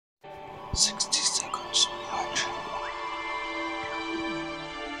60 seconds.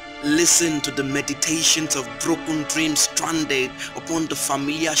 Listen to the meditations of broken dreams stranded upon the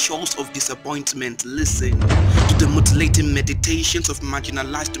familiar shores of disappointment. Listen to the mutilating meditations of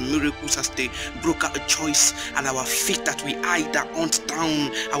marginalized miracles as they broker a choice at our feet that we either hunt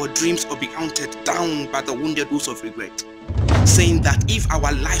down our dreams or be hunted down by the wounded wolves of regret. Saying that if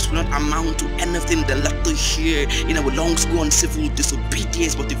our lives will not amount to anything, then let us share in our lungs go on civil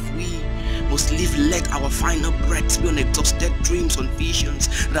disobedience. But if we must live, let our final breaths be on exhausted dreams, on visions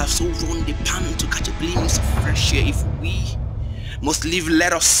that have so run the pan to catch a glimpse of fresh air. If we must live,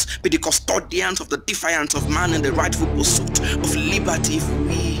 let us be the custodians of the defiance of man in the rightful pursuit of liberty. If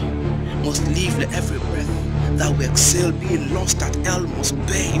we must live, let every breath that we exhale be a loss that hell must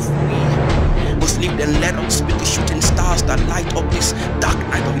bear. If we must live, then let us be the shooting stars that light up this dark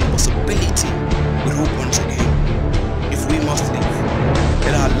night of impossibility with hope once again. If we must live,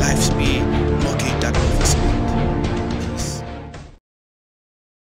 let our